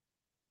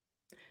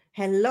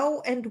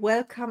Hello and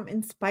welcome,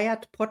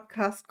 Inspired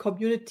Podcast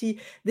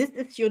community. This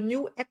is your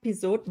new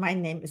episode. My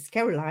name is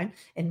Caroline,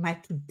 and my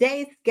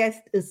today's guest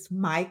is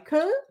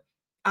Michael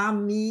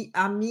Ami.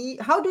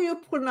 How do you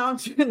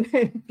pronounce your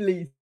name,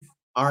 please?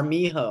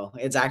 Armijo.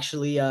 It's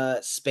actually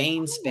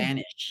Spain Oh,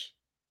 Spanish.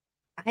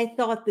 I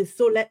thought this.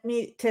 So let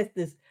me test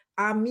this.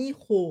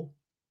 Amijo.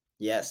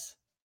 Yes.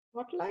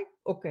 Not like?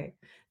 Okay.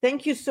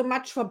 Thank you so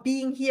much for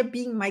being here,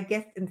 being my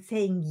guest, and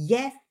saying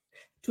yes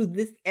to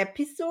this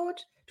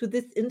episode, to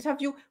this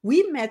interview.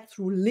 We met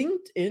through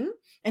LinkedIn,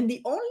 and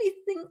the only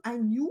thing I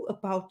knew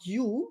about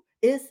you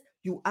is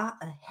you are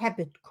a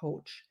habit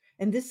coach.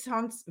 And this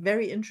sounds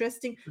very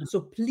interesting.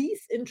 So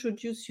please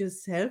introduce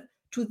yourself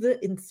to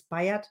the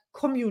inspired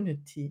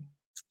community.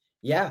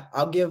 Yeah,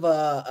 I'll give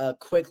a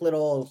quick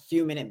little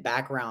few minute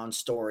background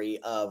story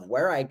of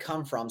where I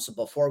come from. So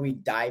before we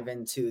dive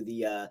into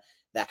the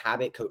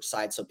habit coach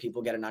side, so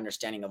people get an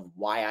understanding of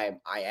why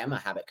I am a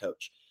habit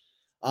coach.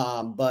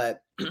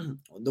 But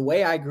the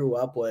way I grew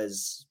up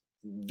was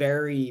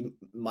very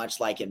much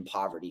like in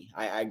poverty.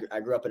 I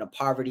grew up in a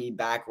poverty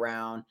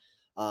background.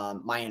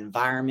 My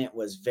environment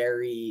was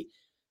very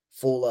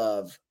full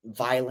of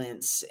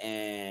violence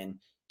and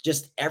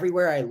just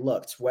everywhere I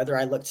looked, whether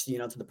I looked,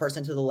 to the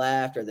person to the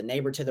left or the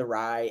neighbor to the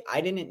right,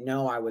 I didn't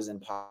know I was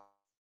in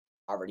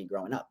poverty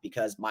growing up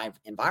because my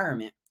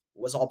environment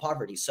was all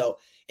poverty. So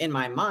in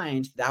my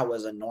mind, that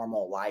was a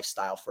normal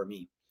lifestyle for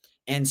me.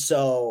 And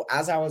so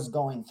as I was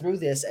going through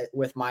this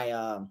with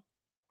my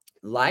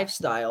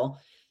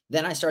lifestyle,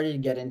 then I started to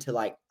get into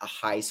like a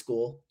high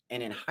school.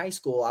 And in high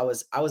school, I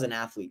was an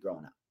athlete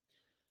growing up.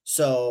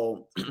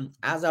 So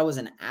as I was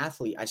an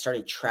athlete, I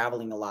started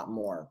traveling a lot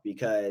more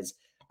because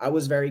I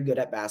was very good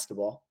at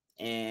basketball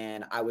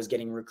and I was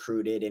getting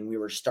recruited and we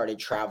were started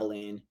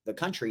traveling the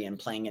country and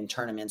playing in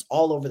tournaments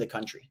all over the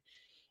country.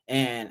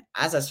 And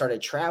as I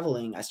started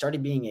traveling, I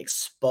started being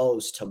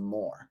exposed to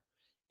more.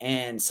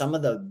 And some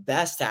of the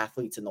best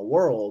athletes in the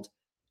world,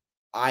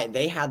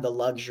 they had the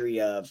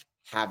luxury of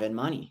having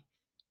money.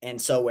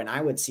 And so when I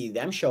would see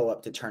them show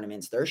up to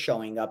tournaments, they're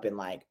showing up in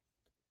like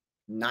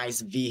nice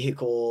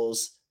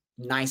vehicles,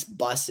 nice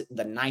bus,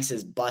 the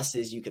nicest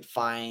buses you could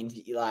find.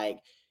 Like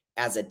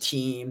as a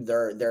team,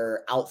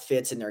 their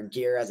outfits and their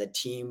gear as a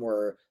team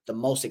were the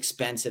most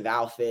expensive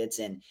outfits,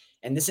 and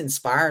this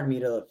inspired me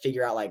to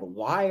figure out like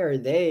why are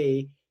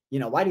they,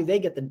 why do they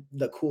get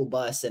the cool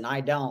bus and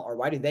I don't, or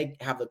why do they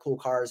have the cool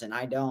cars and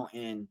I don't,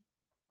 and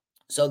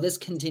so this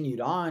continued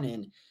on.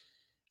 And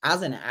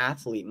as an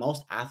athlete,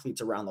 most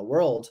athletes around the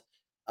world,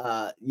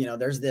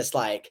 there's this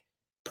like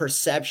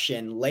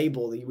perception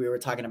label that we were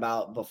talking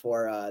about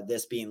before,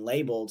 this being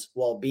labeled,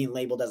 well, being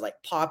labeled as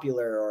like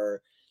popular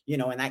or,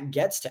 and that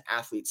gets to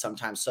athletes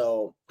sometimes.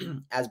 So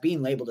as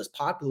being labeled as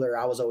popular,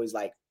 I was always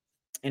like,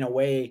 in a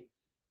way,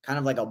 kind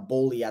of like a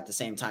bully at the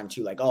same time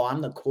too. Like, oh,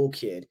 I'm the cool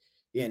kid,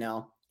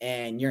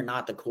 and you're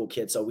not the cool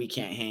kid, so we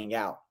can't hang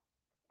out.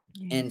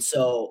 And Yes.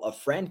 so a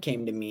friend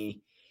came to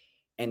me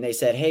and they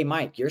said, "Hey,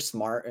 Mike, you're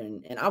smart."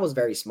 And I was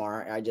very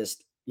smart. I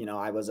just,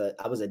 I was a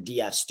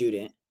DF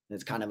student.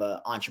 It's kind of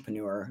a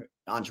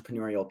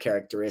entrepreneurial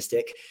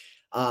characteristic.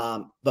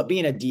 But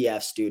being a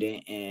DF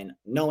student and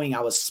knowing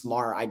I was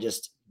smart, I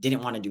just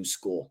didn't want to do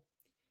school.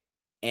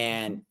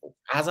 And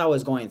as I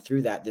was going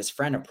through that, this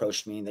friend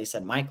approached me and they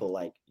said, "Michael,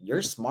 like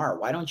you're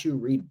smart. Why don't you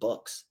read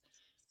books?"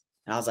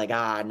 And I was like,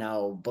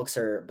 no, books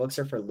are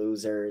for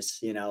losers.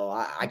 I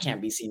Mhm.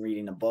 can't be seen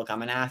reading a book.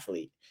 I'm an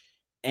athlete.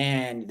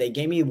 And they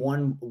gave me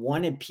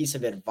one piece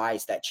of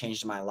advice that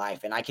changed my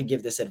life, and I could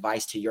give this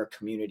advice to your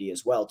community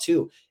as well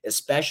too,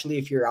 especially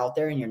if you're out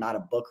there and you're not a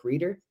book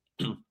reader,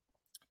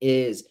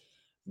 is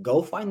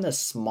go find the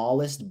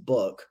smallest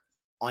book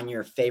on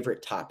your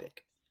favorite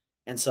topic.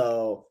 And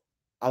so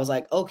I was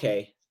like,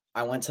 okay,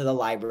 I went to the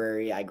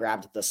library, I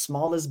grabbed the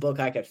smallest book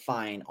I could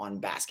find on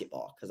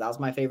basketball because that was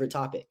my favorite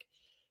topic.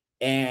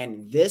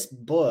 And this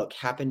book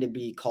happened to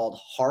be called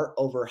Heart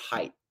Over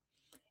Height.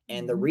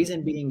 And the Mhm.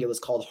 reason being it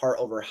was called Heart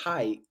Over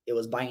Height, it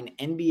was by an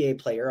NBA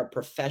player, a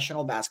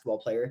professional basketball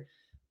player,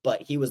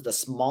 but he was the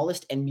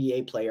smallest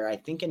NBA player, I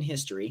think, in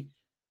history,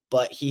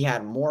 but he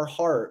had more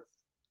heart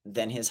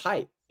than his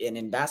height. And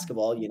in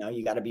basketball,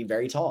 you got to be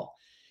very tall.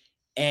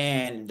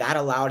 And that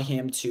allowed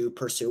him to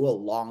pursue a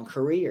long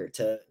career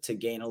to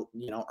gain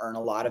earn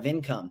a lot of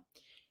income.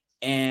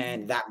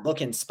 And that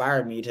book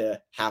inspired me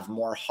to have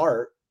more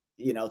heart,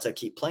 to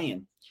keep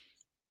playing.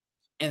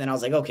 And then I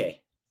was like,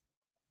 okay,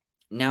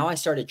 now I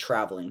started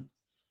traveling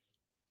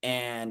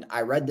and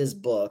I read this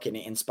book and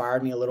it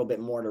inspired me a little bit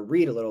more to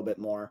read a little bit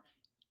more.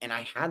 And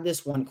I had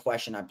this one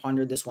question. I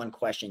pondered this one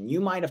question.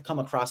 You might have come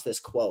across this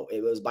quote.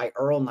 It was by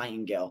Earl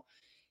Nightingale.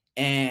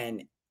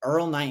 And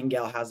Earl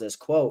Nightingale has this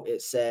quote.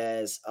 It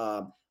says,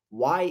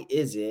 why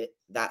is it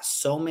that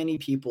so many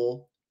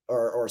people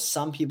or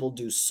some people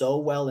do so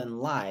well in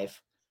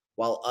life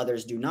while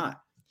others do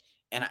not?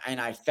 And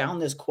I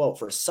found this quote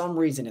for some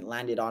reason. It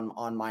landed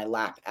on my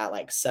lap at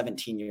like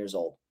 17 years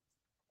old.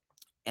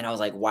 And I was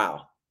like,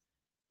 wow,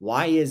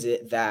 why is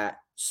it that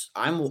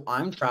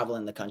I'm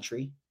traveling the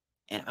country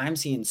and I'm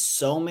seeing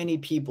so many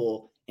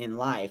people in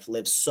life,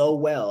 live so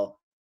well,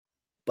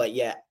 but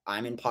yet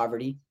I'm in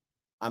poverty.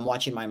 I'm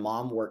watching my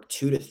mom work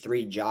 2 to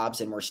 3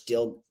 jobs and we're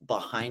still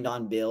behind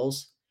on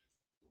bills.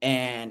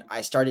 And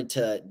I started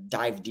to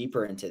dive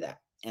deeper into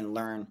that and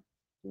learn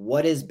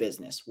what is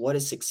business? What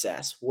is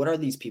success? What are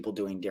these people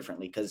doing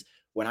differently? Because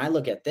when I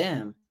look at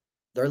them,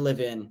 they're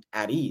living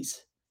at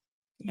ease.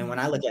 And when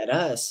I Yes. look at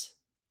us,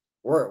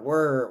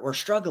 we're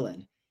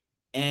struggling.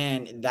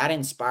 And that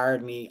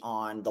inspired me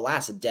on the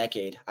last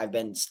decade. I've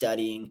been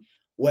studying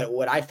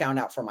what I found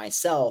out for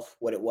myself,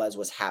 what it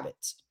was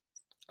habits.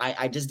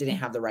 I just didn't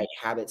have the right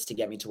habits to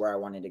get me to where I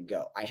wanted to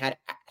go. I had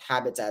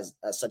habits as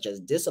such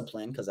as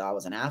discipline because I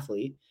was an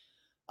athlete.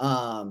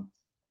 Um,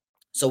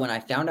 so when I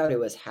found out it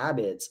was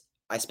habits,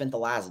 I spent the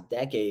last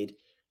decade,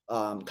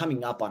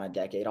 coming up on a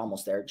decade,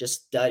 almost there,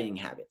 just studying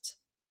habits.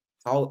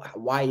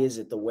 Why is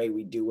it the way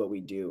we do what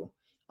we do?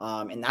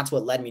 And that's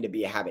what led me to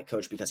be a habit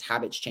coach because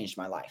habits changed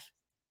my life.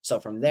 So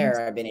from Yes.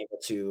 there, I've been able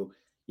to,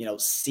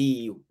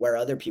 see where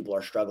other people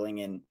are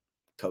struggling and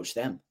coach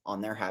them on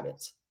their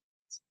habits.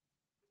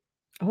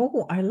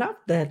 Oh, I love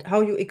that, how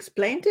you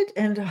explained it,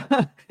 and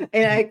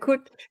and I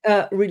could,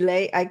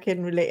 relay I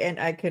can relay, and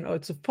I can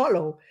also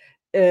follow,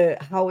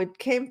 how you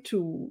came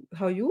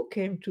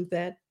to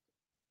that,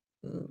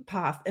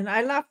 path, and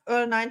I love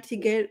Earl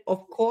Nightingale,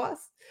 of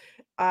course.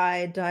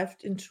 I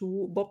dived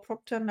into Bob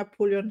Proctor,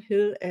 Napoleon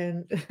Hill,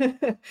 and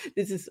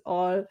this is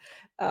all,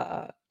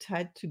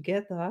 tied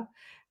together.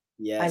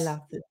 I Yes.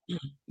 love it.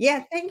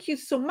 Yeah, thank you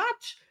so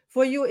much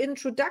for your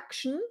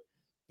introduction.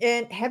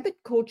 And habit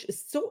coach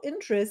is so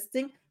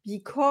interesting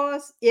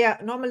because, yeah,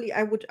 normally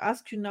I would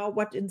ask you now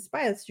what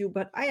inspires you,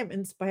 but I am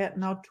inspired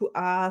now to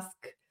ask,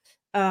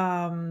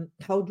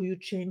 how do you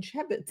change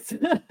habits?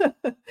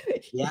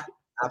 Yeah,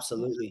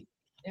 absolutely.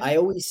 Yeah. I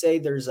always say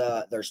there's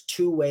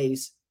two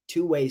ways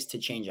to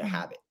change a Mhm.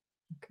 habit.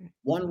 Okay.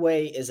 One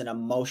way is an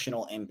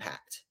emotional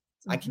impact.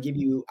 Mhm. I could give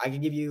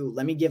you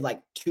let me give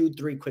like 2,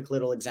 3 quick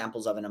little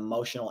examples of an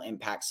emotional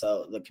impact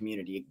so the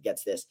community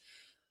gets this.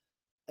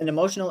 An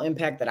emotional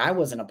impact that I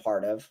wasn't a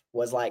part of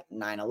was like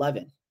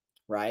 9/11,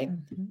 right?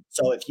 Mhm.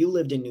 So if you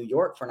lived in New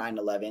York for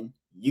 9/11,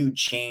 you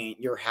change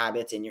your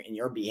habits and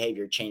your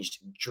behavior changed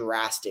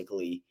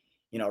drastically,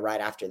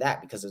 right after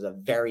that because there's a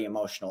very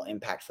emotional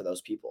impact for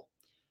those people.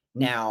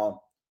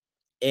 Now,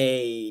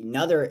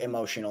 another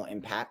emotional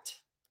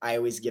impact, I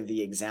always give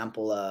the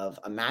example of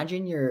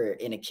imagine you're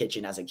in a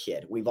kitchen as a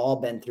kid. We've all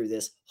been through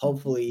this.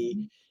 Mhm.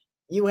 Hopefully,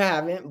 you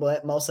haven't,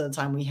 but most of the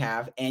time we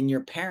have. And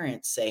your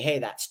parents say, "Hey,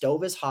 that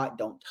stove is hot.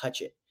 Don't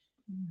touch it."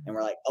 And Mhm.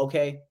 we're like,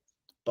 "Okay,"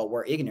 but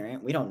we're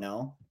ignorant. We don't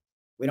know.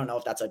 We don't know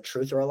if that's a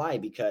truth or a lie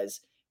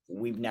because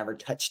we've never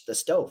touched the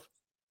stove.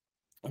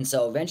 And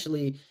so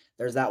eventually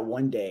there's that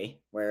one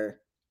day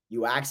where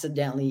you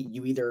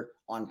either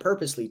on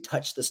purposely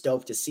touch the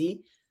stove to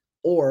see,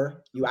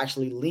 or you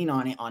actually lean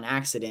on it on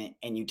accident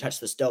and you touch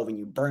the stove and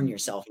you burn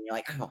yourself and you're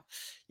like, oh,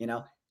 you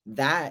know,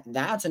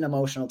 that's an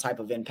emotional type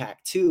of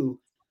impact too,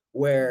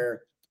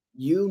 where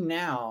you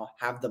now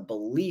have the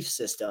belief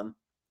system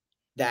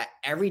that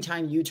every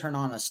time you turn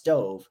on a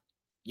stove,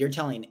 you're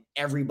telling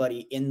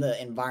everybody in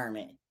the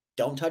environment,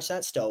 don't touch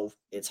that stove,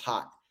 it's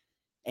hot,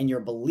 and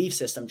your belief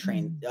system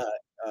Mhm.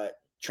 uh,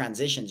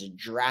 transitions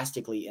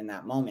drastically in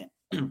that moment.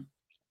 I'll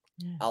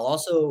Yes.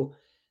 also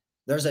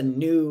there's a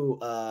new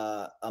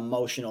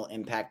emotional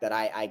impact that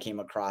I came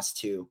across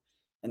too,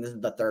 and this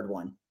is the third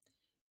one.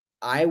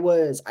 I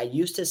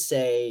used to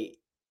say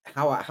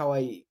how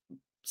I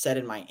said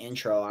in my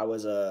intro, I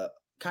was a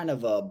kind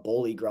of a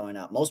bully growing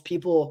up. Most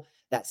people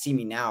that see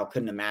me now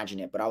couldn't imagine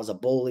it, but I was a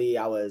bully.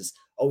 I was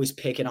always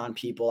picking on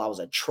people. I was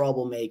a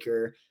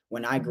troublemaker.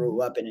 When I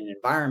grew Mhm. up in an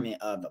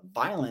environment of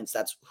violence,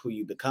 that's who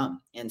you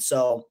become. And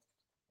so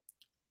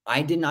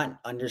I did not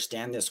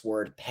understand this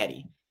word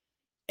petty.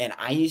 And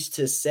I used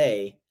to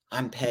say,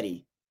 I'm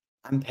petty.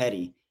 I'm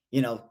petty.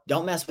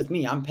 Don't mess with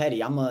me. I'm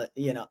petty.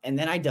 And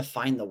then I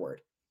defined the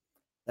word.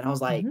 And I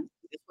was like,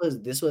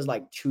 Mhm. this was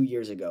like 2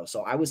 years ago.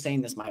 So I was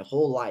saying this my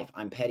whole life.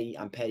 I'm petty.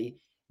 I'm petty.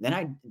 Then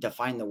I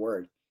defined the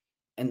word.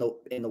 And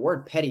the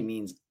word petty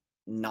means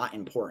not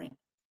important.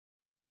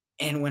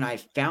 And when I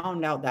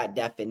found out that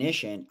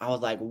definition, I was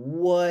like,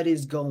 what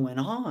is going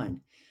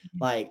on? Yeah.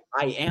 Like,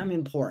 I am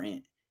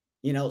important.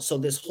 So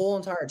this whole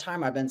entire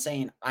time I've been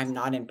saying, I'm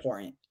not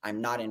important. I'm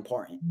not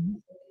important.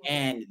 Mhm.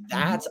 And Mhm.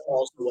 that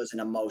also was an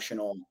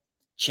emotional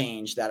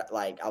change that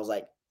like I was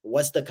like,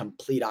 what's the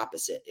complete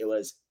opposite? It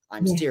was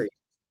I'm Yes. serious.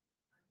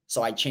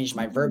 So I changed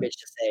my Oh. verbiage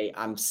to say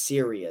I'm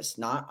serious,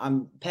 not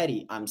I'm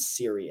petty, I'm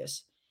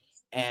serious.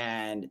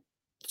 And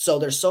so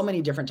there's so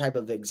many different type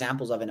of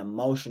examples of an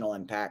emotional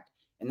impact,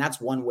 and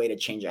that's one way to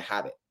change a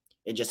habit.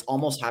 It just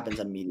almost happens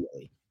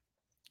immediately.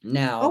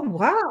 Oh, Now,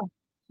 wow.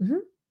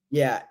 Mhm.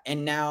 yeah,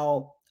 and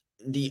now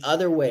the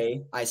other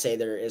way I say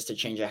there is to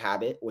change a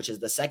habit, which is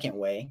the second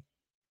way,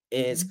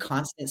 is Mhm.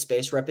 constant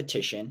spaced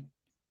repetition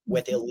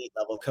with Mhm. elite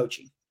level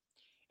coaching.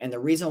 And the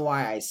reason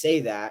why I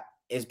say that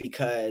is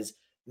because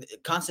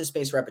constant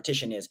spaced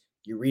repetition is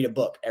you read a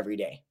book every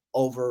day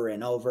over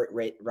and over,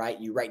 right?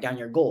 You write down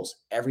your goals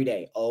every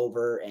day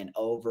over and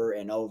over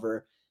and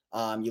over.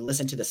 You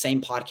listen to the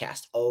same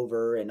podcast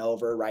over and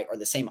over, right? Or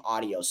the same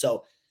audio.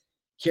 So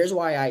here's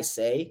why I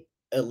say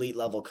elite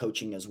level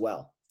coaching as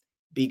well,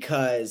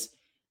 because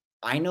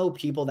I know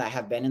people that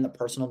have been in the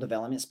personal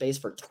development space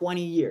for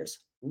 20 years,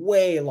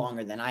 way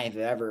longer than I have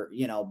ever,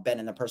 been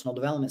in the personal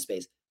development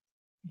space,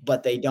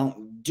 but they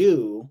don't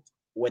do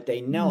what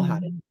they know how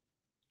to. Mm.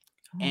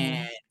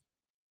 And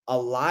Oh. a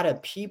lot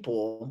of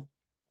people,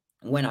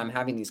 when I'm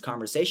having these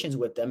conversations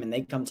with them and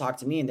they come talk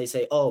to me and they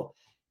say, "Oh,"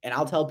 and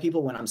I'll tell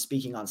people when I'm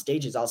speaking on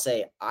stages, I'll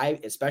say,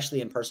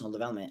 especially in personal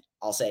development,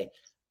 I'll say,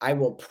 "I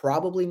will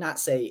probably not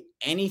say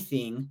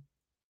anything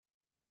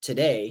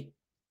today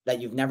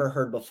that you've never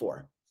heard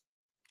before."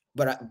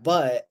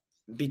 But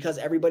because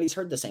everybody's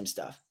heard the same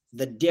stuff.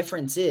 The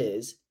difference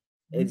is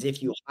Mhm.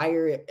 if you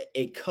hire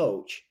a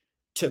coach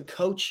to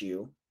coach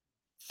you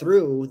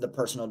through the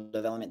personal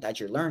development that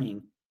you're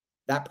learning,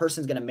 that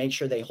person's going to make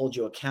sure they hold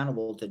you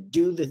accountable to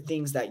do the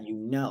things that you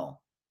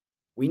know.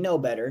 We know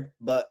better,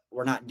 but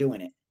we're not doing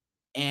it.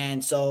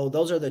 And so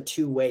those are the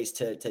two ways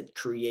to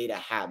create a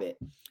habit.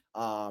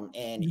 And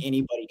Mhm.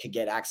 anybody could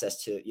get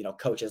access to,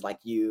 coaches like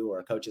you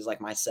or coaches like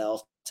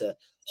myself to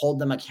hold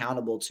them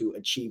accountable to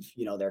achieve,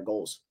 their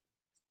goals.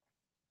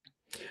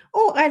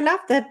 Oh, I love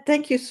that.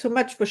 Thank you so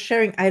much for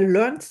sharing. I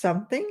learned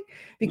something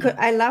because Mm.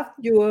 I love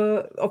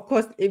your, of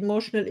course,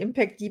 emotional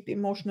impact, deep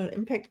emotional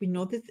impact. We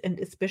know this, and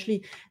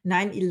especially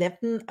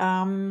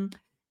 9/11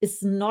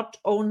 is not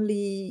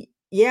only,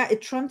 yeah,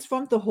 it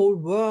transformed the whole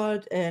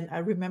world. And I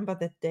remember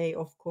that day,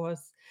 of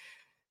course,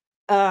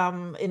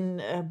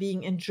 in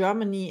being in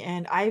Germany,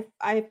 and I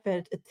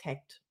felt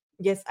attacked.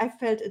 Yes, I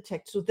felt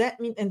attacked. So that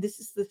means, and this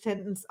is the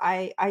sentence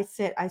I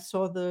said. I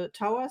saw the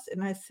towers,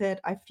 and I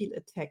said I feel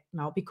attacked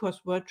now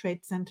because World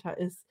Trade Center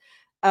is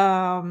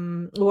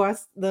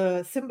was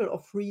the symbol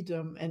of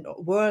freedom and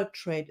world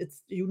trade.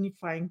 It's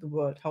unifying the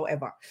world.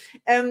 However,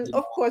 Yeah.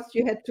 of course,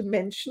 you had to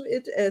mention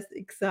it as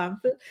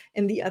example,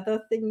 and the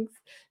other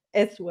things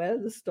as well.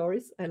 The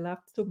stories I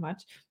loved so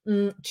much.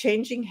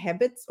 Changing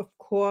habits, of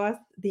course.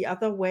 The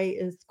other way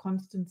is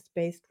constant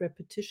spaced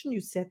repetition.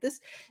 You said this.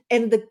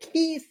 And the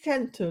key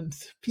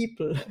sentence,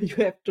 people, you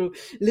have to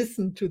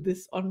listen to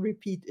this on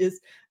repeat,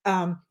 is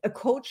a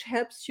coach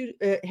helps you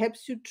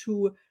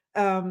to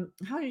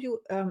how do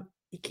you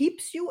it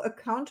keeps you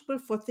accountable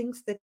for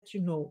things that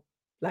you know.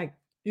 Like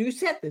you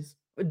said this,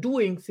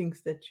 doing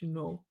things that you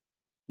know.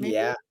 Maybe?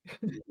 Yeah.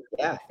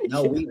 Yeah.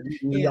 No, Yeah. we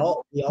Yeah.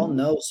 all Mhm.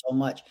 know so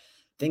much.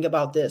 Think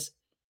about this.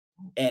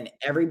 And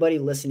everybody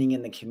listening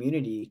in the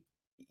community,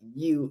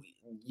 you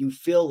you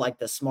feel like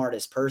the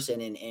smartest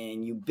person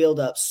and you build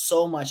up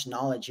so much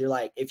knowledge. You're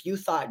like, if you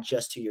thought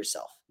just to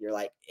yourself, you're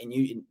like, and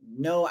you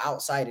no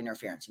outside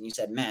interference, and you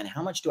said, man,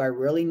 how much do I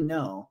really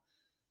know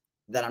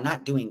that I'm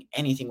not doing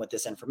anything with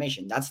this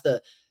information? That's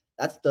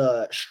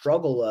the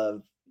struggle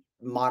of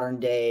modern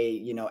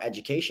day,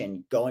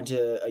 education, going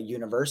to a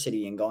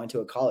university and going to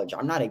a college.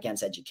 I'm not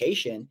against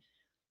education,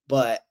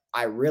 but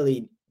I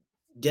really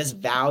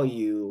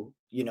disvalue,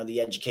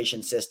 the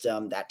education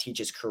system that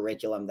teaches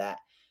curriculum that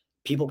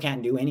people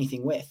can't do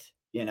anything with.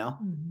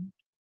 Mhm.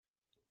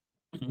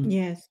 Mhm.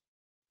 Yes.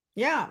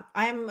 Yeah,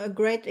 I'm a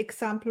great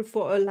example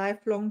for a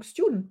lifelong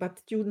student, but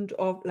student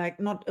of like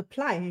not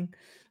applying.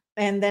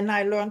 And then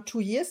I learned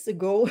 2 years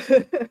ago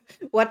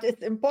what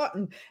is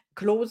important,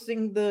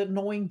 closing the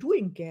knowing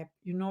doing gap,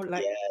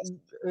 like Yes.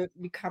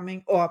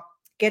 becoming or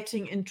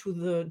getting into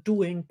the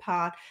doing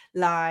part,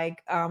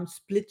 like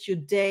split your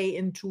day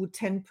into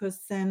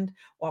 10%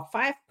 or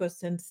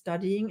 5%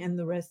 studying, and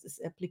the rest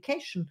is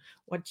application.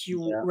 What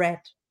you Yeah.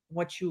 read,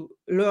 what you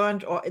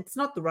learned, or it's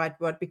not the right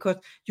word because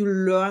you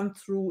learn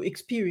through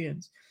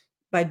experience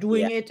by Yeah.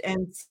 doing it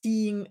and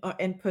seeing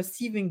and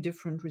perceiving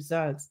different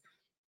results.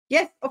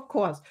 Yes, of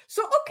course.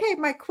 So, okay,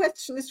 my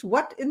question is,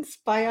 what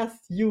inspires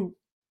you?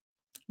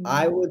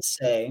 I Mm. would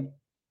say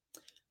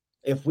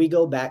if we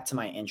go back to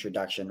my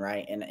introduction,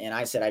 right? And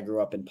I said I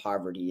grew up in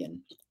poverty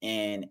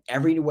and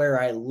everywhere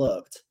I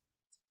looked,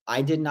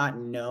 I did not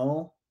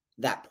know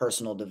that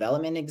personal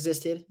development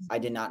existed. I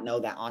did not know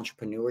that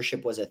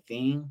entrepreneurship was a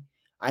thing.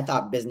 I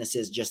thought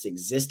businesses just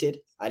existed.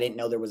 I didn't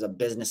know there was a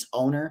business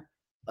owner,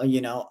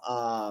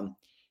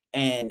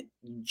 and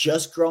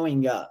just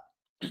growing up,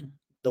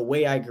 the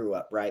way I grew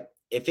up, right?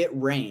 If it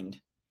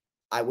rained,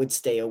 I would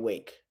stay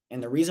awake.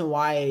 And the reason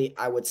why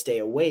I would stay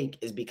awake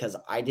is because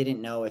I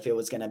didn't know if it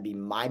was going to be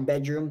my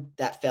bedroom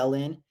that fell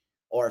in,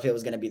 or if it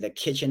was going to be the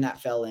kitchen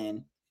that fell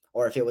in,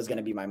 or if it was going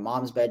to be my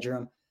mom's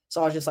bedroom.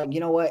 So I was just like, you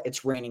know what?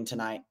 It's raining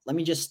tonight. Let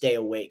me just stay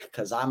awake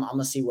because I'm going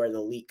to see where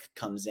the leak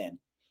comes in.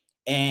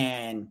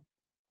 And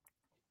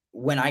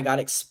when I got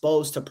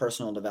exposed to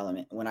personal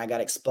development, when I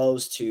got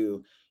exposed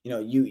to,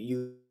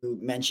 you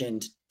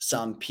mentioned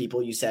some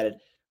people, you said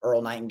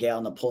Earl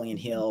Nightingale, Napoleon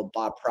Hill,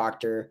 Bob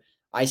Proctor.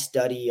 I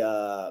study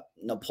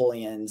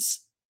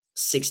Napoleon's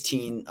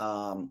 16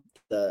 what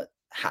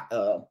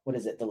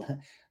is it? The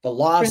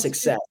law of Prestige.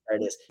 success. There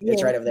it is.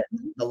 It's Yes. right over there.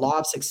 Mhm. The law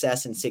of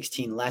success in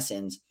 16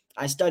 lessons.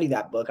 I study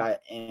that book.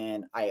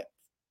 I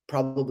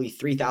probably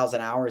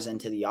 3,000 hours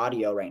into the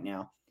audio right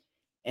now.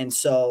 And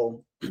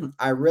so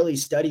I really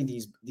studied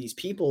these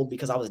people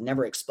because I was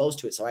never exposed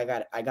to it. So I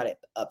got it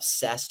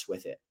obsessed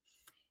with it.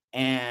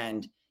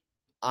 And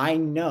I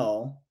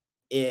know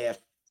if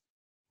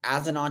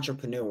as an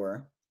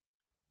entrepreneur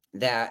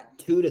that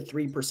 2 to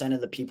 3%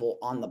 of the people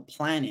on the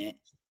planet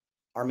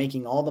are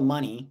making all the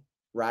money,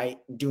 right?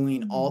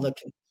 Doing all Mhm.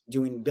 the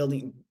doing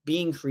building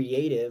being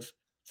creative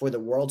for the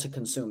world to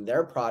consume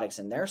their products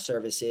and their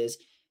services,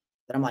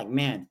 then I'm like,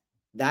 man,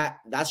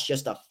 that's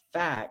just a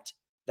fact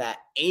that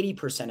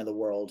 80% of the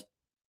world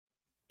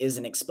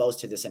isn't exposed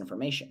to this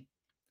information.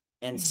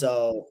 And Yes.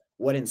 so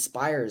what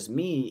inspires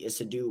me is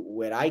to do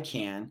what I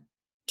can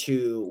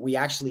to we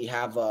actually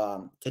have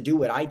to do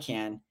what I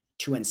can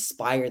to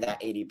inspire that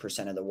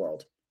 80% of the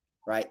world,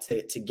 right?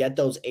 To get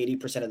those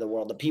 80% of the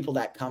world, the people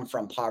that come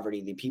from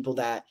poverty, the people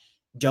that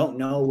don't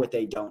know what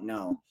they don't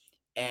know,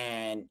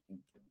 and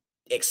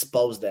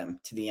expose them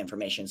to the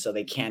information so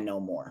they can know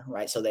more,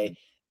 right? So they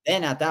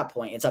then at that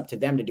point it's up to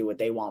them to do what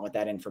they want with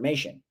that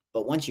information.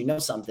 But once you know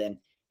something,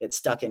 it's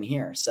stuck in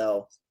here.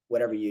 So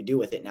whatever you do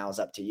with it now is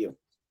up to you.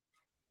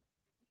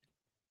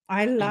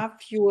 I love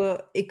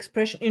your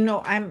expression.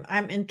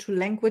 I'm into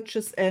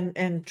languages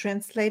and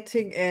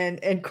translating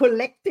and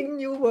collecting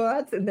new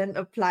words and then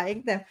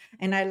applying them.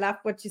 And I love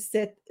what you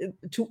said,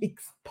 to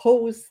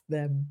expose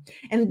them.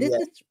 And this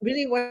Yeah. is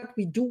really what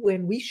we do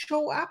when we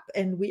show up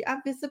and we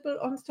are visible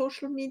on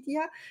social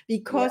media, Yeah.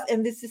 because,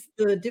 and this is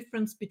the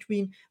difference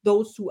between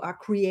those who are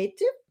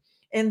creative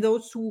and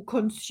those who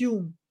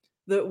consume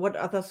the what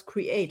others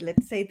create.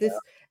 Let's say this.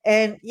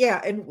 And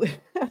yeah, and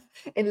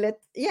and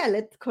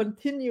let's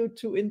continue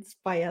to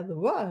inspire the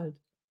world.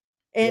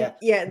 And Yeah.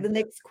 yeah, the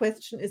next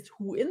question is,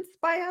 who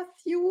inspires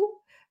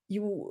you?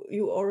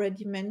 You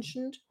already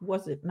mentioned,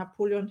 was it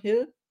Napoleon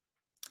Hill?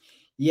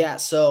 Yeah,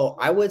 so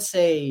I would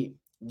say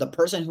the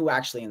person who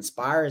actually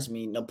inspires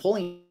me,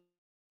 Napoleon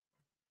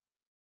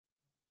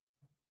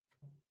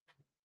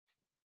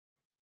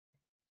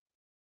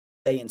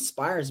they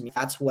inspires me.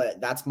 That's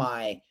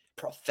my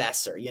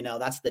professor,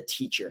 that's the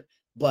teacher.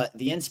 But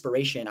the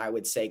inspiration I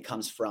would say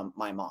comes from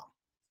my mom.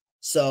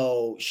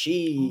 So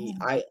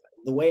Oh.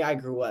 the way I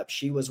grew up,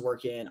 she was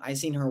working, I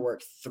seen her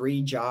work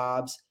 3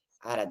 jobs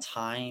at a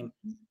time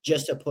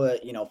just to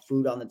put,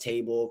 food on the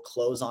table,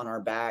 clothes on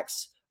our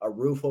backs, a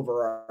roof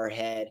over our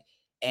head.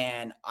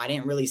 And I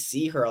didn't really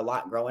see her a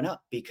lot growing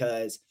up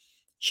because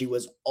she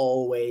was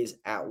always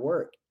at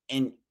work.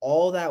 And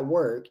all that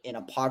work in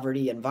a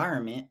poverty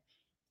environment,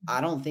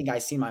 I don't think I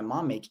see my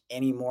mom make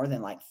any more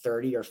than like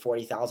 30 or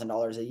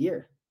 $40,000 a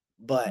year.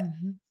 But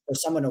Mhm. for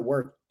someone to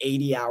work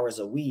 80 hours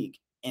a week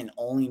and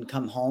only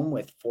come home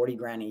with 40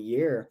 grand a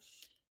year,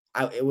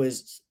 it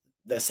was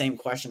the same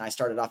question I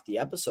started off the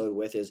episode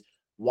with is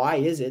why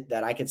is it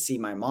that I could see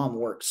my mom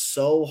work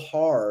so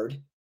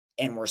hard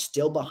and we're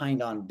still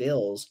behind on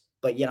bills,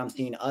 but yet I'm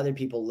seeing other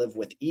people live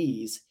with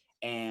ease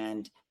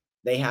and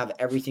they have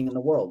everything in the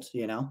world,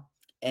 you know?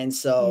 And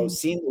so Yeah.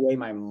 seeing the way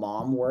my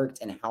mom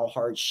worked and how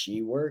hard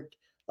she worked,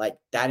 like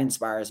that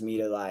inspires me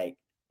to like,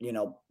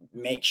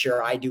 make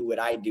sure I do what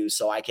I do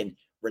so I can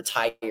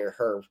retire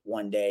her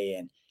one day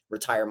and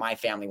retire my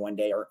family one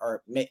day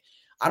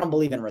I don't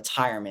believe in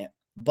retirement,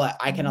 but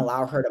I can Mhm.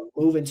 allow her to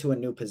move into a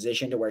new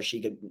position to where she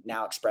could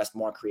now express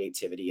more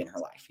creativity in her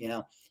life,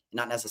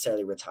 not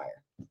necessarily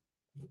retire.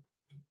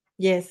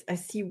 Yes, I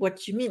see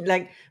what you mean.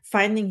 Like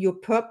finding your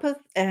purpose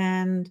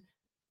and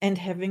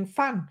having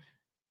fun.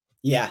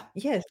 Yeah.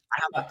 Yes.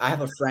 I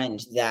have a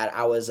friend that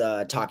I was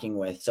talking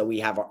with. So we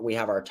have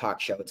our talk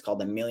show. It's called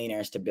the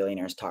Millionaires to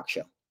Billionaires Talk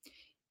Show.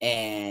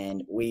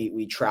 And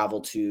we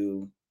travel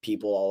to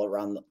people all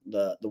around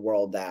the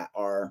world that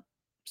are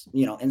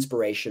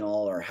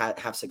inspirational or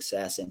have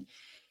success. And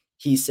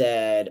he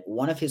said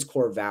one of his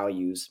core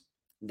values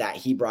that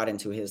he brought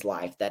into his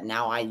life that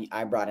now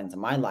I brought into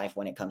my life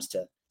when it comes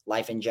to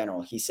life in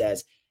general. He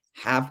says,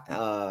 have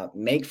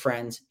make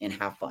friends and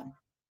have fun.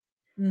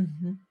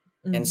 Mhm.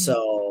 And Mhm.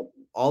 so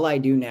all I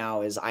do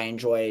now is I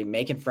enjoy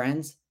making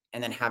friends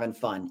and then having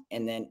fun.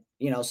 And then,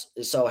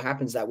 so it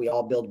happens that we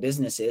all build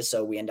businesses,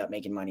 so we end up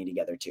making money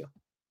together too.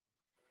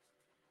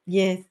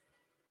 Yes.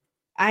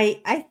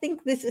 I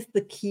think this is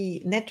the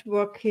key.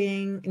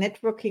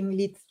 Networking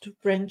leads to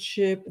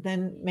friendship,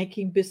 then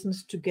making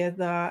business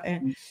together.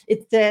 And Mm.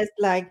 it says,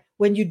 like,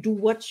 when you do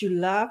what you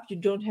love, you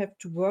don't have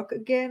to work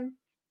again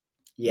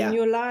in Yeah.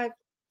 your life.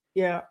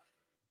 Yeah,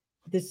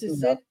 this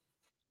is Yeah. it.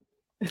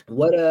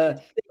 What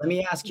let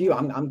me ask you,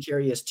 I'm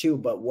curious too,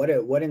 but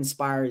what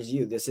inspires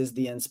you? This is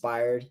the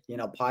Inspired,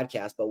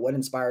 podcast, but what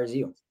inspires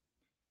you?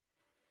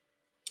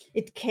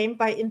 It came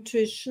by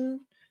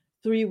intuition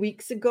 3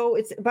 weeks ago.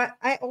 But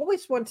I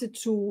always wanted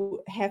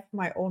to have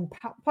my own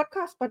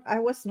podcast, but I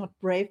was not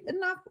brave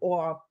enough,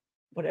 or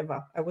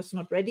whatever. I was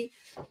not ready.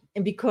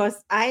 And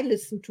because I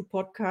listened to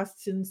podcasts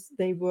since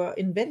they were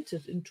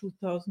invented in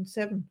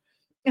 2007.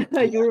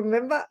 Yeah. You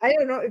remember? I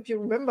don't know if you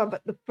remember,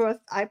 but the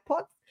first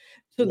iPods,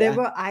 So there Yeah.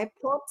 were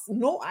iPods,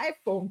 no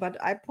iPhone, but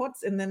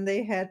iPods, and then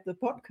they had the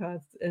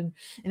podcast, and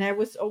I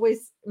was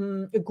always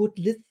a good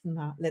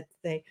listener, let's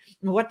say.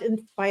 And what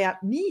inspired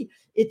me,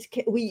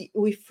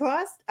 we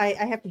first, I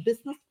have a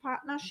business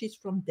partner. She's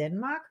from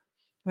Denmark.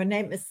 Her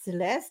name is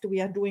Celeste. We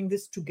are doing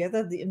this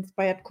together, the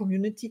Inspired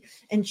Community,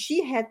 and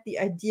she had the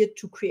idea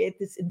to create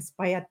this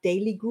Inspired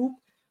Daily group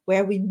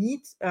where we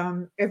meet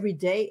every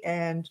day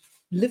and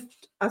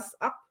lift us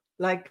up,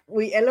 like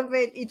we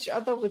elevate each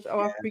other with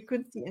our Yeah.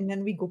 frequency, and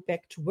then we go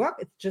back to work.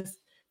 It's just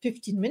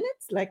 15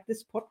 minutes, like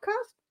this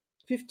podcast,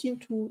 15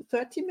 to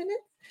 30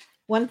 minutes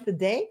once a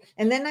day.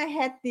 And then I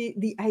had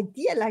the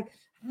idea, like,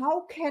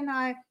 how can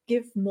I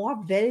give more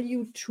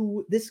value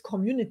to this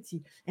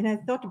community? And I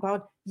thought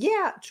about,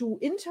 yeah, to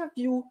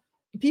interview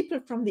people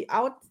from the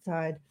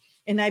outside.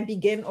 And I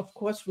began, of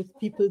course, with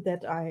people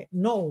that I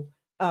know,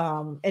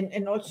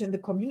 and also in the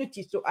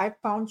community. So I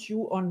found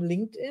you on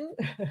LinkedIn.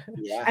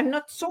 Yeah. I'm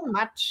not so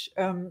much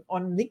on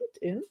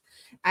LinkedIn.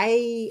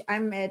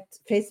 I'm at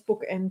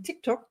Facebook and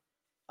TikTok.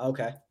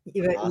 Okay.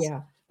 Yeah, Awesome.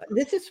 yeah.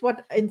 This is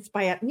what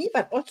inspired me,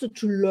 but also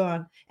to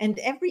learn. And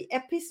every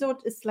episode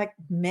is like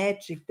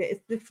magic. There is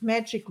this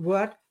magic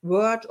word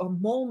or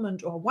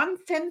moment or one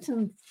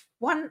sentence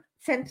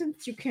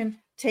you can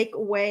take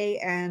away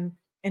and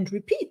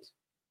repeat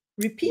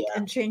Yeah.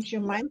 and change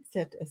your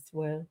mindset as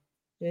well.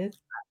 Yes.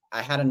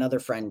 I had another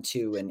friend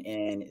too,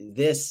 and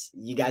this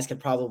you guys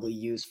could probably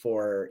use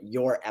for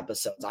your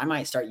episodes. I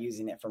might start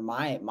using it for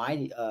my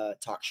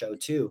talk show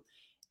too.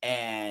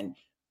 And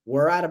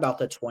we're at about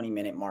the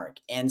 20-minute mark.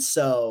 And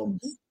so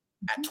Mhm,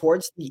 at mhm,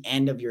 towards the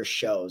end of your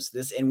shows,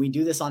 this and we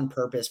do this on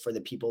purpose for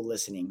the people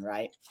listening,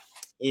 right?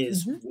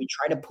 Is mhm. we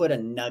try to put a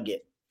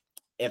nugget.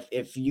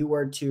 If you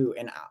were to,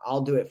 and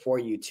I'll do it for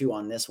you too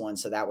on this one,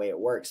 so that way it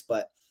works.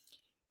 But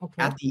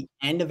Okay. at the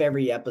end of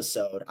every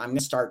episode, I'm going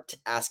to start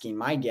asking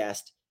my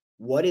guest,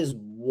 what is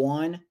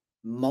one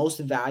most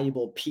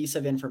valuable piece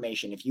of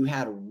information? If you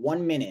had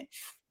 1 minute,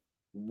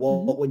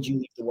 Mhm. what would you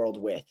leave the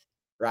world with?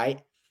 Right.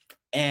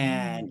 Mm.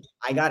 And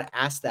I got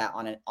asked that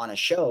on a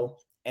show.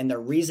 And the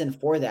reason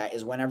for that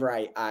is whenever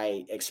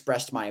I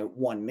expressed my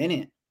 1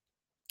 minute,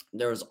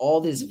 there was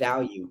all this Mhm.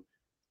 value.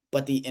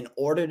 But in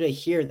order to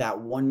hear that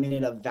 1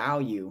 minute of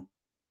value,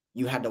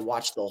 you had to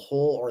watch the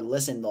whole or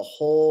listen the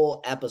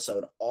whole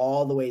episode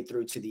all the way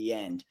through to the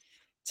end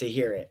to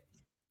hear it.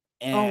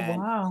 Oh, And,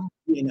 wow.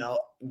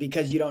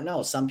 because you don't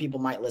know, some people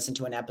might listen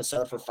to an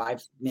episode for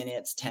 5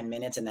 minutes, 10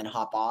 minutes, and then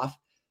hop off.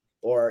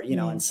 Or, and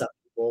Yes. some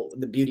people,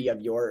 the beauty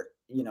of your,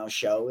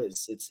 show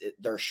is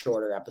they're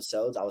shorter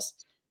episodes. I was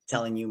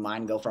telling you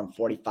mine go from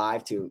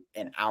 45 to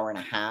an hour and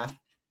a half.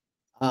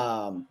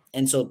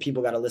 And so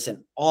people got to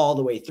listen all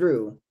the way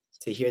through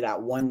to hear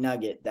that one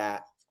nugget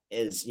that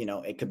is,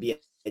 it could be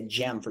a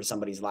gem for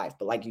somebody's life.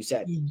 But like you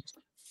said, Mm.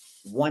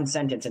 one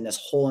sentence in this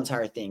whole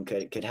entire thing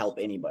could help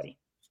anybody.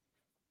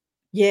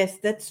 Yes,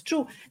 that's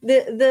true.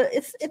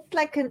 It's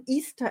like an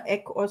Easter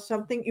egg or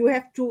something. You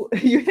have to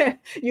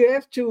you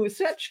have to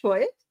search for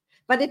it,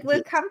 but it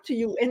will Yeah. come to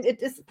you. And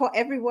it is for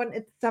everyone.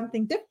 It's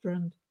something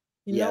different,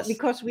 Yes.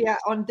 because we are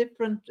on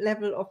different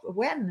level of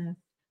awareness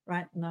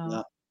right now.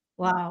 Yeah.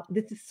 Wow,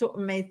 this is so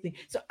amazing.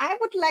 So I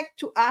would like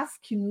to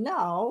ask you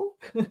now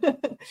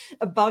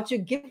about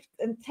your gifts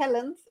and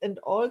talents, and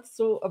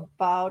also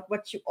about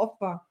what you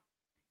offer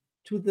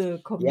to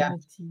the Yeah.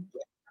 community.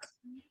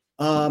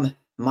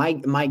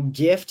 My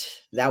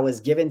gift that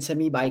was given to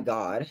me by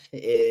God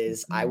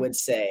is, I Mhm. would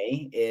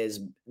say, is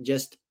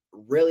just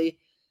really,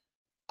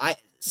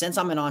 since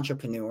I'm an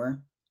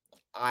entrepreneur,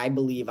 I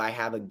believe I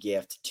have a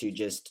gift to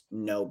just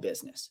know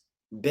business.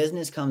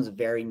 Business comes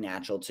very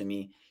natural to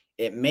me.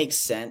 It makes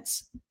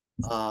sense.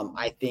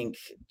 I think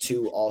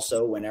too,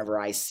 also, whenever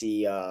I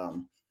see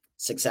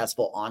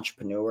successful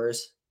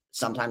entrepreneurs,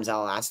 sometimes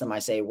I'll ask them, I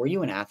say, were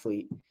you an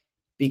athlete?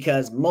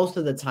 Because most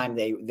of the time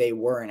they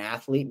were an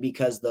athlete,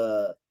 because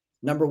the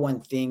number one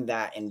thing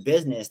that in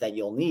business that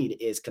you'll need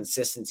is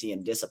consistency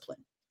and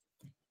discipline.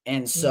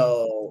 And Yes.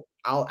 so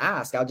I'll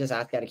just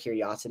ask out of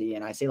curiosity.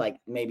 And I say like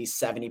maybe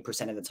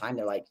 70% of the time,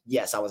 they're like,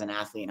 yes, I was an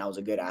athlete and I was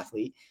a good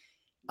athlete.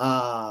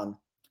 Um,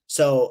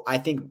 so I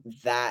think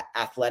that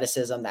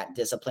athleticism, that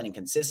discipline and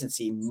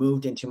consistency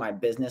moved into my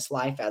business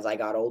life as I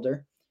got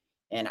older.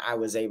 And I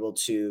was able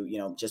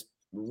to, just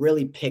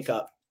really pick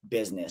up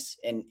business.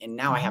 And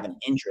now I Mhm. have an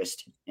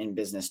interest in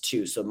business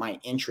too. So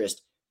my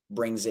interest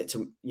brings it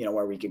to,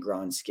 where we could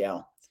grow and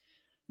scale.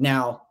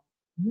 Now,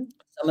 Mhm.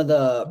 some of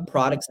the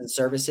products and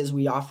services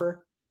we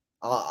offer,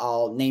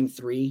 I'll name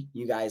three.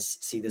 You guys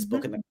see this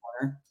book Mhm. in the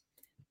corner,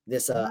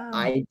 this Ah.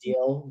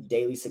 Ideal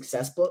Daily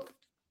Success book.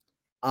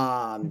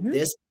 Mhm.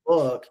 This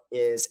book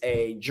is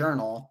a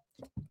journal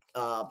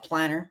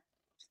planner,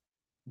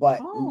 but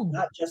Oh.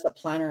 not just a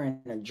planner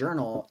and a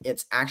journal.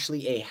 It's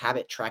actually a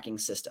habit tracking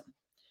system.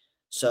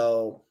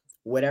 So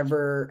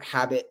whatever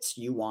habits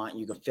you want,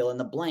 you can fill in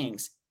the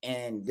blanks.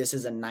 And this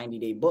is a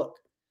 90-day book.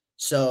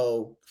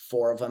 So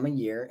 4 of them a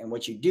year. And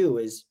what you do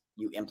is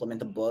you implement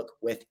the book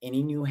with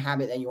any new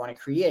habit that you want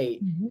to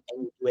create, Mhm.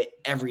 and you do it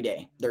every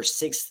day. There's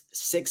six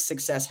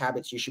success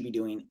habits you should be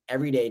doing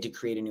every day to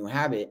create a new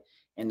habit,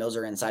 and those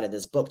are inside of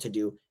this book to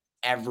do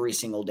every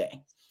single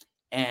day.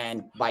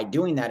 And by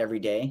doing that every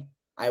day,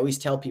 I always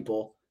tell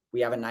people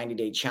we have a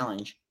 90-day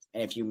challenge.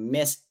 And if you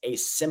miss a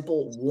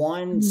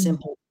Mm.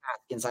 simple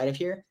task inside of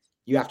here,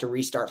 you have to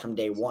restart from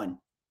day one.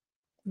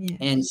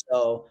 And Yes.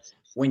 so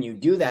when you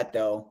do that,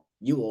 though,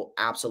 you will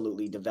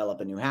absolutely develop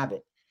a new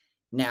habit.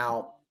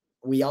 Now,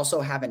 we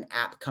also have an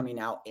app coming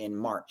out in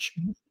March.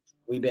 Mhm.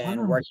 We've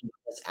been Wow. working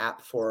with this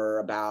app for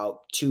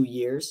about 2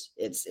 years.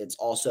 It's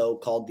also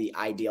called the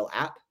Ideal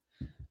app.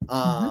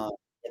 Mhm.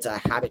 It's a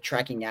habit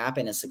tracking app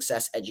and a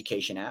success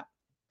education app.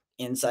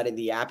 Inside of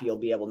the app, you'll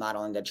be able not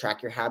only to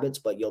track your habits,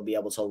 but you'll be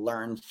able to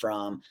learn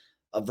from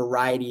a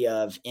variety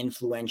of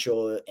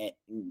influential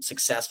and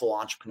successful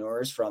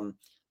entrepreneurs from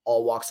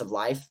all walks of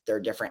life. Their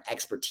different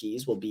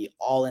expertise will be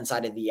all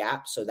inside of the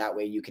app. So that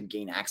way you can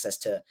gain access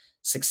to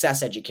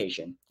success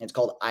education. It's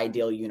called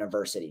Ideal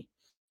University.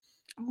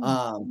 Oh.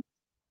 Um,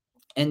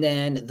 and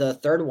then the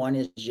third one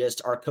is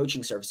just our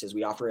coaching services.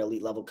 We offer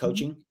elite level Mhm.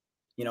 coaching,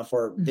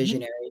 for Mhm.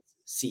 visionaries,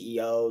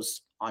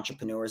 CEOs,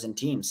 entrepreneurs, and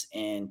teams.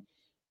 And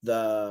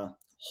the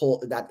whole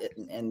that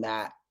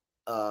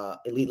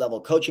elite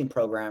level coaching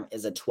program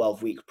is a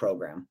 12-week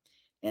program.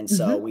 And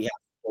so Mhm. we have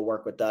people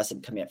work with us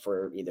and commit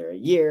for either a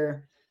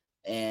year.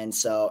 And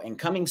so, and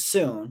coming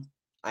soon,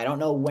 I don't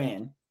know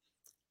when,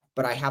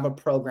 but I have a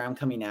program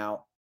coming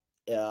out.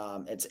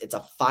 It's a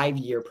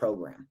 5-year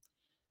program.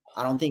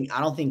 I don't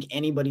think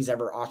anybody's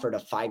ever offered a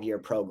 5-year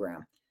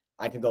program.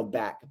 I could go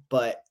back,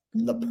 but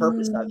the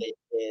purpose of Mm. it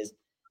is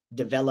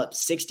develop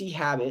 60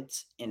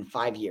 habits in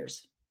 5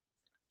 years.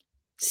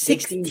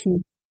 60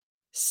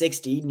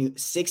 60.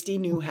 60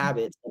 new Okay.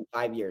 habits in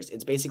 5 years.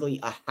 It's basically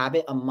a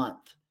habit a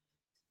month.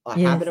 A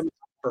habit a Yes.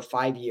 month for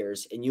 5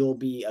 years, and you'll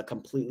be a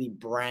completely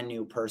brand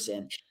new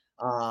person.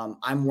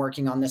 I'm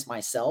working on this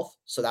myself,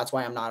 so that's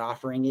why I'm not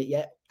offering it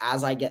yet.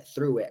 As I get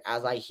through it,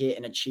 as I hit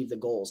and achieve the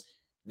goals,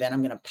 then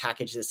I'm gonna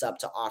package this up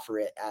to offer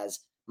it as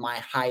my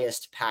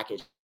highest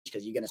package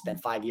because you're gonna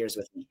spend 5 years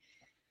with me.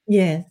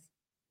 Yes.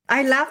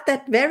 I love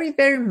that very,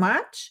 very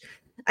much.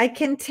 I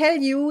can tell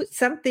you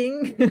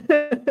something.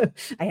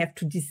 I have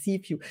to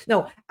deceive you.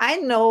 No, I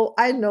know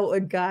a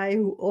guy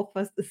who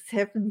offers a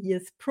 7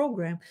 years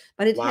program,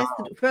 but it has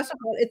to Wow. do first of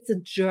all, it's a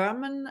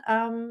German,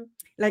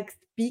 like,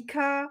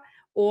 speaker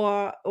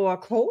or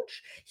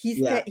coach.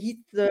 Yeah. He's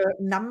the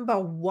number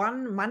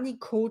 1 money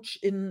coach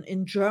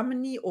in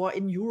Germany or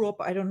in Europe.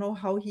 I don't know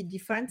how he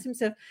defines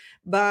himself,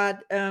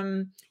 but,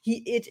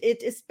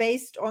 it is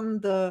based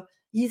on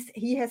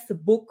he has the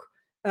book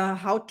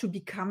how to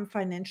become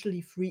financially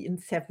free in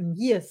 7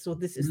 years. So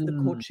this is the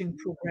Mm, coaching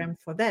program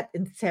for that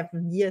in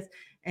 7 years.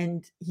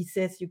 And he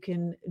says you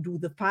can do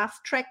the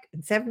fast track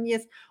in 7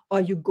 years,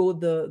 or you go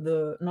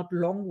the not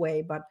long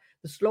way, but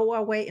the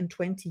slower way in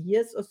 20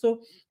 years or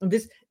so. And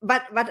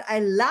but I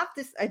love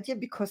this idea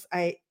because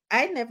I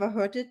never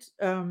heard it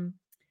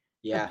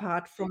yeah.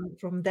 apart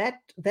from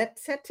that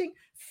setting.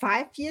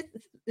 5 years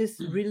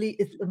is really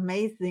is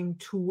amazing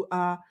to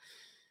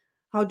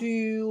how do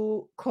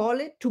you call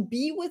it? To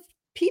be with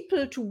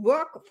people, to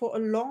work for a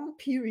long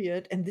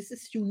period, and this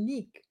is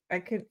unique. I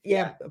can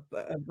yeah,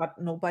 Yeah. but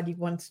nobody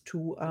wants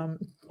to,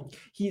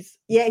 he's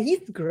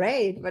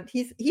great, but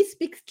he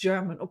speaks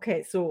German.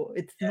 Okay, so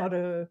it's not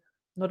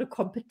a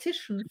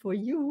competition for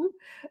you,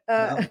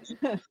 uh,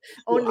 No.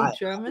 Well, only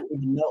German.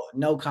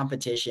 no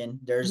competition.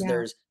 There's Yeah.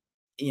 there's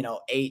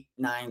 8,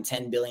 9,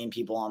 10 billion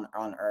people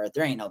on earth.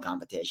 There ain't no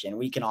competition.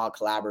 We can all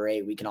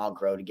collaborate, we can all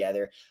grow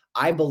together.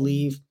 I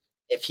believe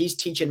if he's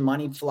teaching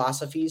money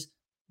philosophies,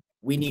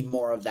 we need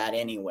more of that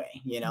anyway.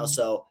 Mm.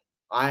 So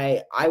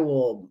I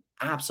will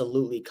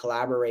absolutely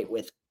collaborate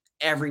with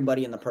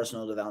everybody in the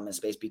personal development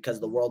space because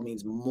the world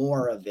needs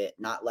more of it,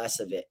 not less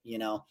of it.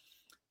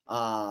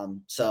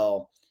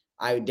 So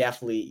I would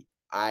definitely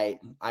I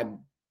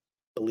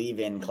believe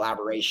in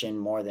collaboration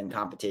more than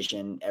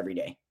competition every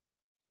day.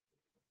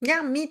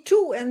 Yeah, me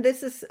too. And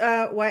this is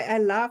why I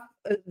love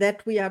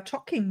that we are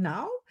talking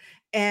now.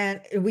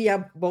 And we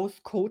are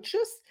both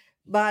coaches,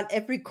 but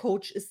every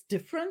coach is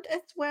different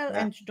as well.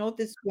 Yeah. And you know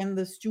this when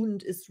the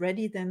student is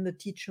ready, then the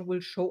teacher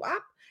will show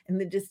up.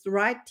 And it is the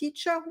right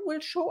teacher who will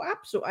show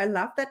up. So I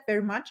love that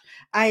very much.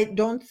 I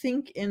don't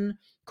think in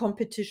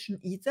competition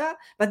either,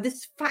 but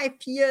this 5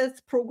 years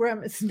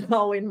program is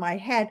now in my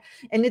head.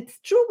 And it's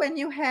true when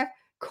you have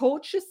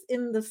coaches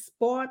in the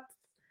sport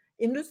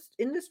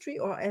industry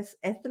or as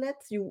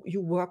athletes, you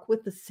work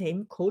with the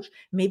same coach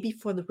maybe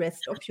for the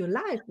rest of your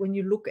life. When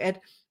you look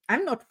at,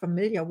 I'm not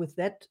familiar with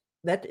that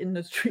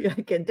industry,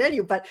 I can tell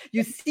you, but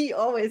you see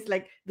always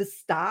like the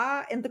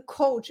star and the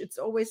coach, it's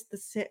always the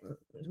same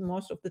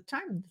most of the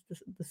time,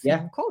 the Yeah.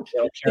 same coach.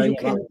 They'll So carry you him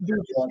can along do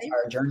the the whole same.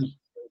 entire journey.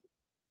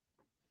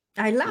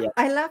 I love Yeah.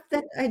 I love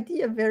that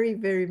idea very,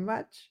 very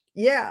much.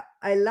 Yeah,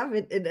 I love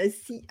it, and I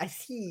see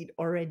it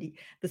already,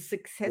 the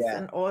success Yeah.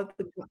 and all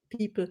the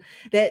people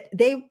that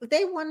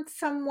they want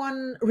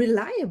someone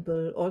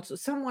reliable, also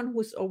someone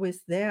who's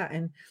always there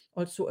and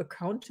also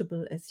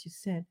accountable, as you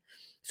said.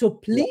 So Yeah.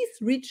 please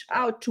reach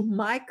out to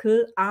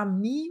Michael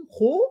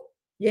Armijo.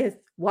 Yes,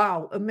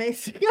 wow,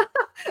 amazing.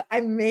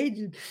 I made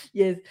it.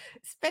 Yes,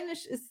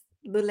 Spanish is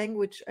the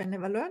language I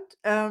never learned.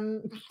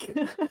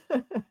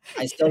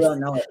 I still Yes. don't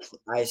know it.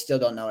 I still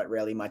don't know it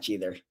really much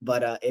either,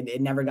 but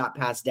it never got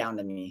passed down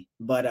to me.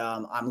 But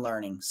I'm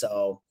learning,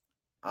 so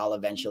I'll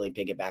eventually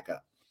pick it back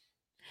up.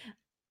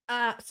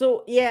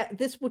 So yeah,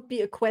 this would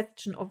be a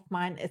question of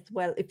mine as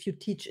well, if you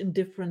teach in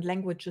different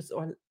languages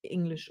or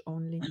English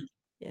only.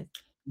 Yes.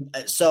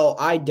 So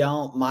I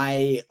don't.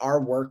 My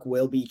our work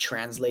will be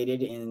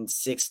translated in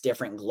 6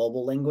 different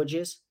global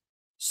languages.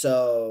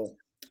 So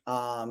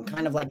kind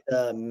Mhm. of like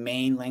the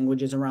main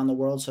languages around the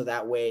world. So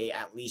that way,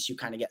 at least you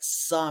kind of get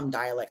some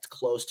dialect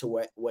close to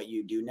what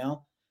you do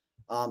know.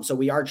 So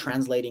we are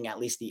translating at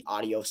least the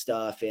audio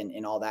stuff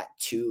and all that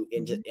too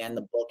into Mhm. and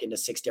the book into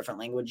 6 different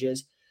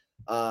languages.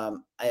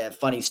 A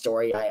funny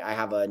story. I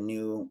have a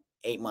new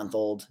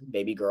 8-month-old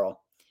baby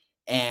girl,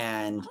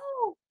 and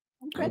Oh,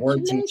 we're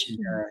teaching congratulations.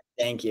 her.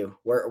 Thank you.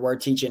 We're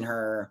teaching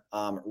her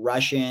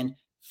Russian,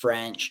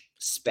 French,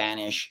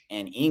 Spanish,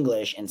 and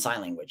English and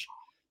sign language.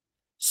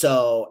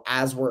 So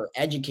as we're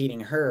educating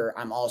her,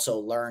 I'm also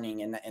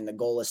learning, and the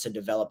goal is to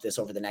develop this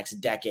over the next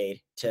decade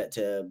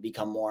to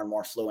become more and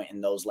more fluent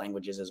in those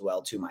languages as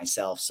well to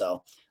myself.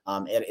 So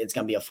it's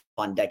going to be a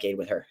fun decade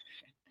with her.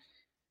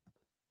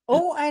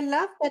 Oh, I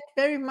love that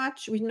very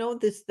much. We know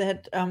this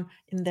that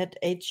in that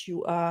age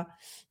you are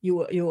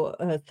your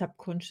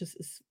subconscious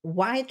is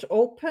wide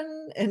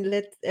open and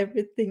lets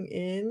everything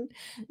in,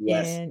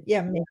 Yes, and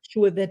yeah, make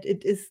sure that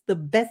it is the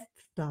best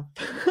stuff.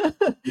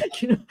 yeah,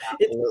 You know,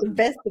 it's the absolutely.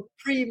 best, the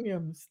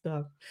premium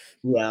stuff.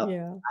 Yeah,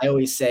 Yeah. I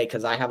always say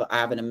because I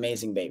have an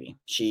amazing baby.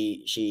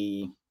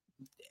 She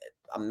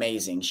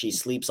amazing. She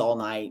sleeps all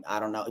night. I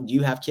don't know. Do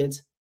you have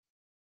kids?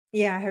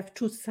 Yeah, I have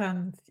 2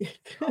 sons.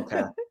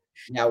 Okay.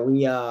 Yeah,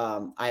 we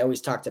I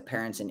always talk to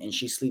parents, and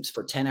she sleeps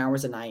for 10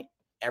 hours a night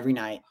every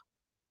night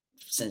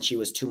since she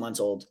was 2 months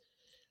old.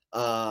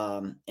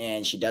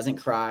 And she doesn't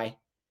cry,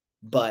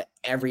 but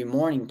every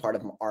morning part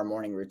of our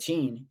morning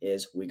routine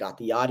is we got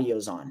the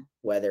audios on,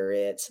 whether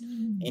it's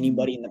Mm.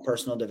 anybody in the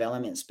personal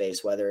development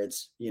space, whether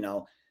it's,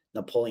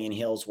 Napoleon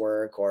Hill's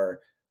work, or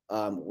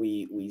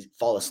we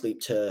fall asleep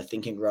to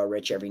Think and Grow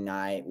Rich every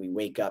night. We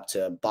wake up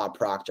to Bob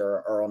Proctor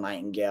or Earl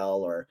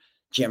Nightingale or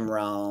Jim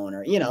Rohn,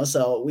 or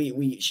so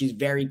we she's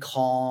very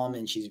calm,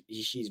 and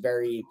she's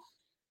very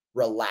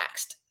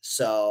relaxed.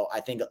 So I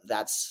think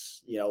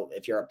that's,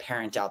 if you're a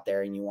parent out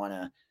there and you want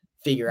to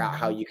figure out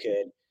how Mhm. you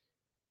could,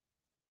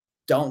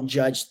 don't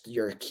judge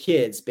your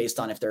kids based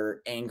on if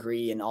they're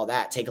angry and all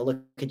that. Take a look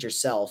at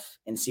yourself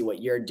and see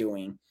what you're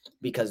doing,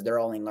 because they're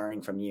only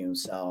learning from you.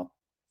 So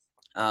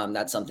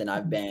that's something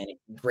I've Mhm. been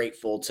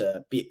grateful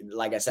to be,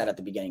 like I said at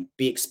the beginning,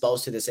 be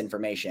exposed to this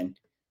information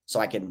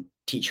so I can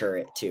teach her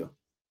it too.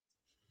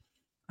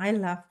 I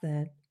love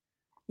that.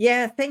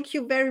 Yeah, thank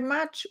you very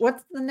much.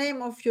 What's the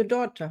name of your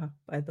daughter,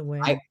 by the way?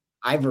 I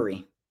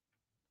Ivory.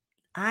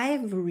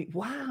 Ivory.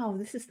 Wow,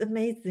 this is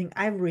amazing.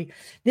 Ivory.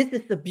 This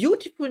is a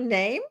beautiful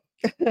name.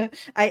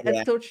 I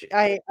Yeah, thought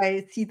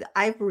I see the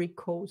Ivory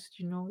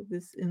Coast,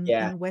 this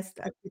yeah. in West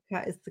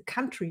Africa is the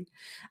country,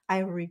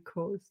 Ivory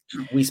Coast.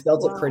 We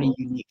spelt it pretty Wow.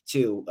 unique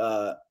too.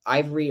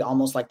 Ivory,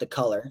 almost like the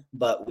color,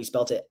 but we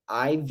spelt it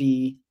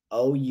Ivouree.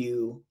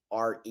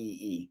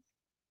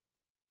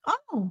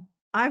 Oh,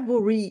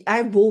 Ivory,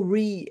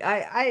 Ivory.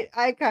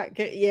 I can't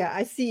get, yeah,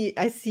 I see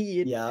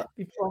it Yeah,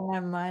 before my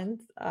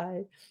mind.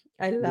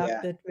 I love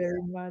yeah. that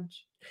very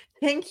much.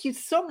 Thank you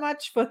so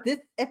much for this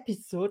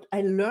episode.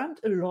 I learned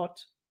a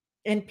lot.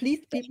 And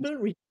please, Thank people,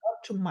 reach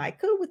out to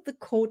Michael with the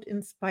code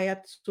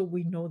inspired so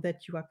we know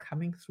that you are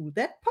coming through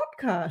that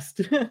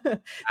podcast.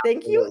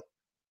 Thank you you.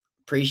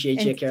 Appreciate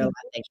and you, see Caroline.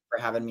 you. Thank you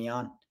for having me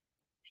on.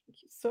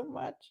 Thank you so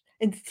much.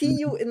 And see Mhm.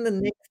 you in the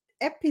next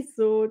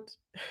episode.